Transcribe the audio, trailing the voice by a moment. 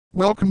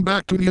Welcome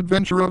back to the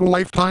adventure of a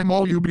lifetime,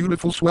 all you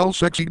beautiful, swell,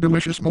 sexy,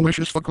 delicious,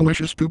 malicious,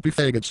 fuckalicious, poopy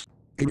faggots.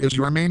 It is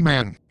your main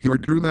man, your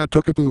Drew that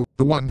took a poo,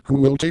 the one who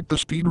will take the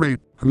speed rate,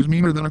 who's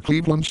meaner than a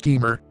Cleveland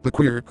steamer, the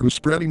queer who's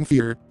spreading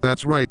fear.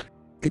 That's right.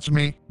 It's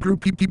me, Drew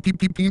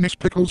Penis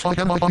Pickles,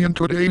 and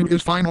today it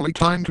is finally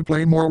time to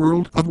play more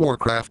World of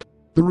Warcraft.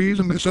 The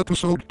reason this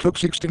episode took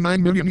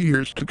 69 million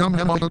years to come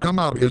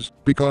out is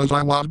because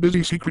I was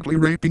busy secretly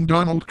raping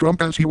Donald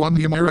Trump as he won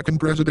the American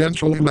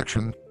presidential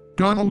election.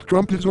 Donald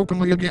Trump is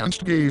openly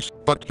against gays,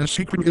 but his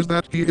secret is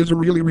that he is a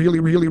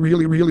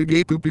really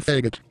gay poopy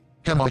faggot.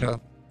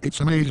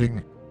 It's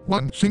amazing.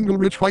 One single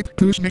rich white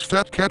gooseness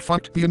fat cat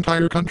fucked the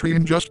entire country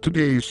in just 2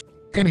 days.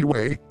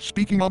 Anyway,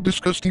 speaking of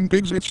disgusting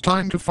pigs, it's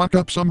time to fuck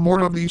up some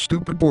more of these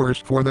stupid boars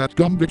for that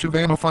dumb bitch of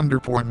Anna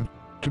Thunderporn.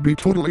 To be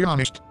totally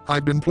honest,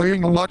 I've been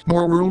playing a lot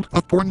more World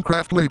of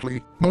Porncraft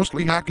lately,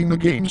 mostly hacking the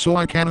game so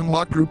I can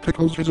unlock Drew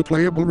Pickles as a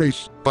playable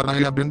race, but I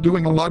have been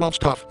doing a lot of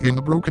stuff in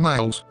the Broken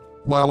Isles.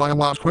 While I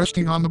was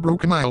questing on the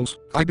Broken Isles,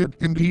 I did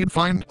indeed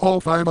find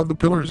all 5 of the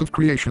Pillars of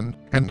Creation,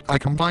 and I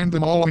combined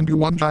them all into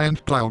one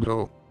giant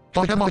dildo.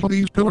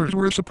 These pillars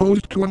were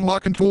supposed to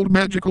unlock untold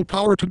magical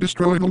power to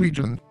destroy the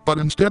Legion, but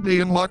instead they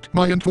unlocked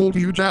my untold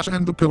huge ass,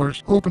 and the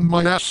pillars opened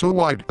my ass so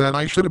wide that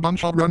I shit a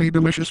bunch of runny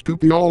delicious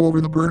poopy all over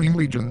the burning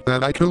Legion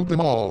that I killed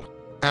them all.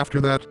 After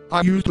that,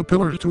 I used the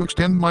pillars to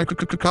extend my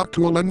cock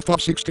to a length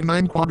of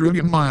 69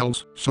 quadrillion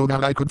miles, so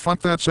that I could fuck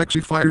that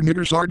sexy fire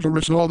nigger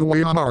Sargeras all the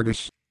way on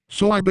Argus.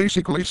 So I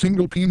basically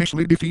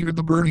single-penisly defeated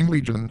the Burning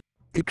Legion.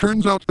 It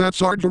turns out that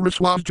Sargeras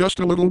was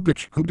just a little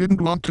bitch who didn't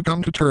want to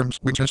come to terms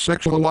with his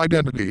sexual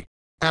identity.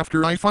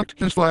 After I fucked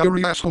his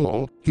fiery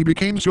asshole, he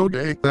became so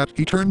gay that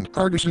he turned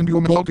Argus into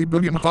a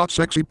multi-billion hot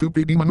sexy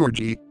poopy demon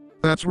orgy.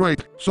 That's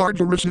right,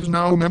 Sargeras is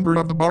now a member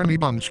of the Barney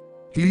Bunch.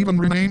 He even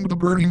renamed the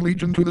Burning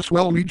Legion to the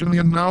Swell Legion,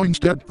 and now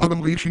instead of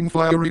unleashing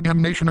fiery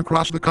damnation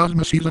across the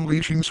cosmos, he's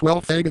unleashing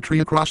swell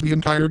faggotry across the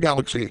entire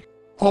galaxy.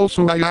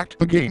 Also, I hacked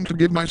the game to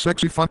give my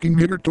sexy fucking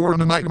nigger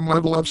Tauren an item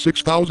level of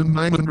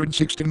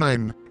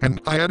 6969, and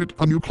I added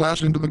a new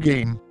class into the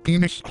game,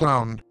 Penis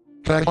Clown.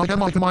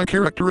 My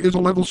character is a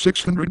level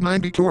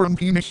 690 Tauren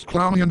Penis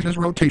Clown, and his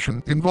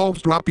rotation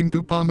involves dropping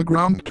poop on the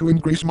ground to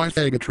increase my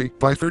faggotry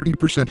by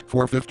 30%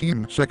 for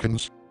 15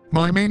 seconds.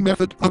 My main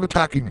method of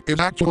attacking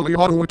is actually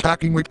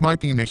auto-attacking with my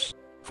penis.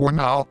 For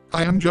now,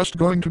 I am just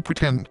going to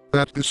pretend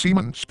that the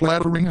semen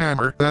splattering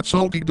hammer that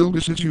salty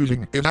Dildis is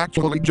using is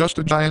actually just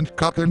a giant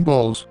cock and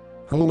balls.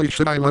 Holy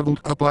shit, I leveled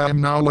up. I am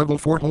now level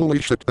 4.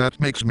 Holy shit, that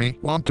makes me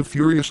want to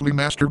furiously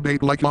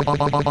masturbate like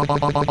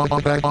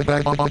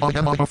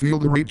feel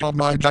the rage of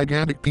my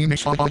gigantic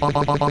penis.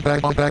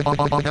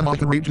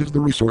 The rage is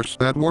the resource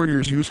that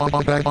warriors use.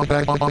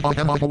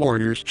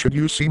 Warriors should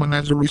use semen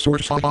as a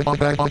resource.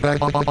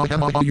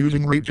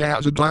 Using rage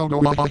as a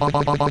dildo.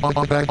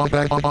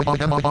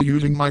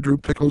 Using my Drew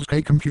Pickles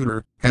K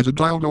computer as a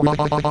dildo.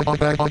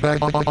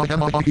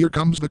 Here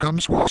comes the cum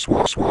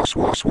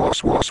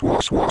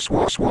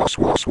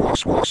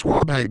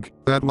bag.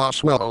 That was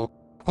swell.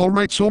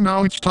 Alright, so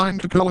now it's time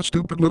to kill a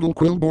stupid little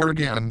quill boar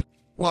again.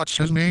 What's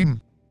his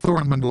name?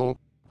 Thornmundle.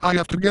 I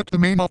have to get the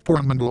name of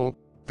Thornmundle.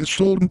 This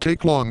shouldn't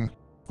take long.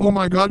 Oh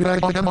my god,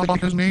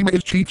 his name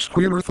is Chief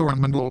Squealer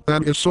Thornmundle.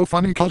 That is so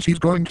funny cause he's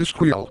going to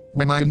squeal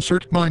when I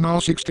insert my now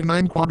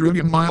 69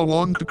 quadrillion mile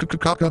long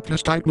cock up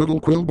his tight little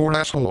quill boar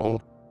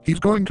asshole. He's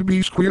going to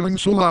be squealing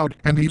so loud,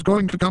 and he's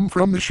going to come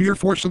from the sheer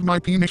force of my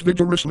penis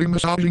vigorously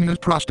massaging his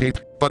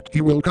prostate, but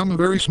he will come a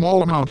very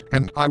small amount,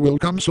 and I will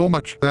come so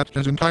much that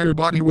his entire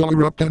body will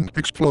erupt and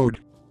explode.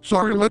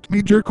 Sorry, let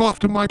me jerk off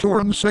to my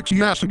Tauren's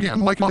sexy ass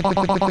again like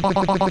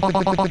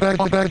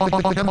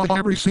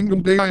every single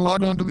day I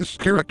log onto this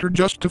character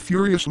just to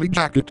furiously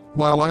jack it,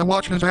 while I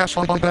watch his ass.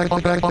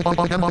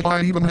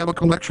 I even have a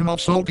collection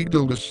of salty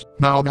Dildis.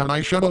 Now that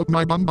I shut up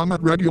my bum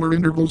at regular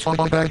intervals.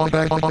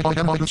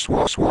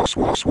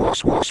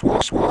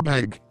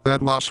 Bag.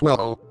 That was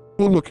swell.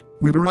 Oh look,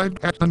 we've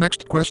arrived at the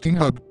next questing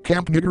hub,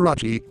 Camp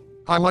Niggerachi.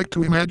 I like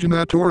to imagine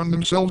that Tauren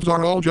themselves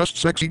are all just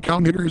sexy cow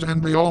niggers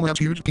and they all have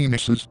huge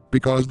penises,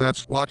 because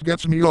that's what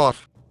gets me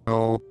off.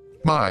 Oh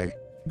my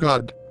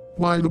god.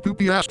 Why the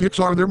poopy ass dicks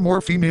are there more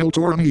female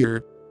Tauren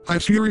here? I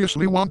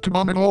seriously want to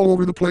vomit all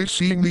over the place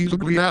seeing these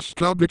ugly ass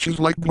cow bitches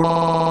like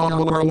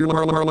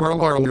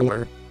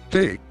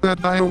Hey,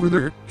 that guy over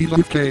there, he's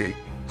AFK.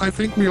 I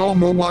think we all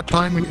know what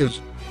time it is.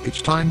 It's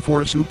time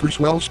for a super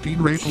swell speed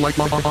race like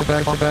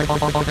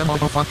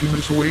fucking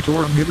this away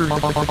Tauren hitter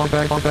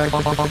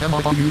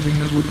using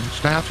his wooden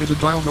staff as a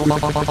dildo,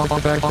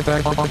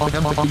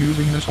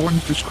 using his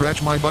horns to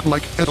scratch my butt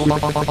like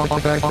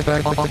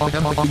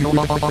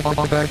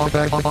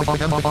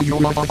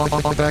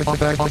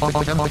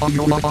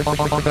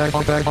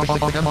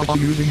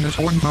using his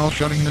horns while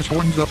shutting his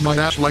horns up my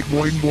ass like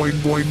boing.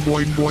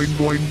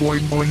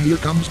 Here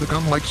comes the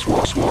cum like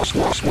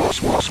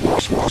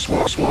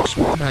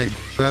bag.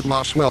 That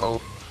was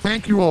swell.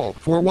 Thank you all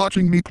for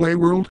watching me play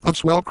World of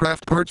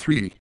Swellcraft Part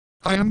 3.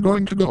 I am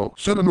going to go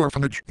set an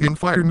orphanage in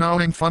fire now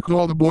and fuck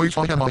all the boys.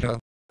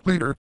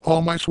 Later,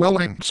 all my swell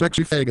and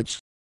sexy faggots.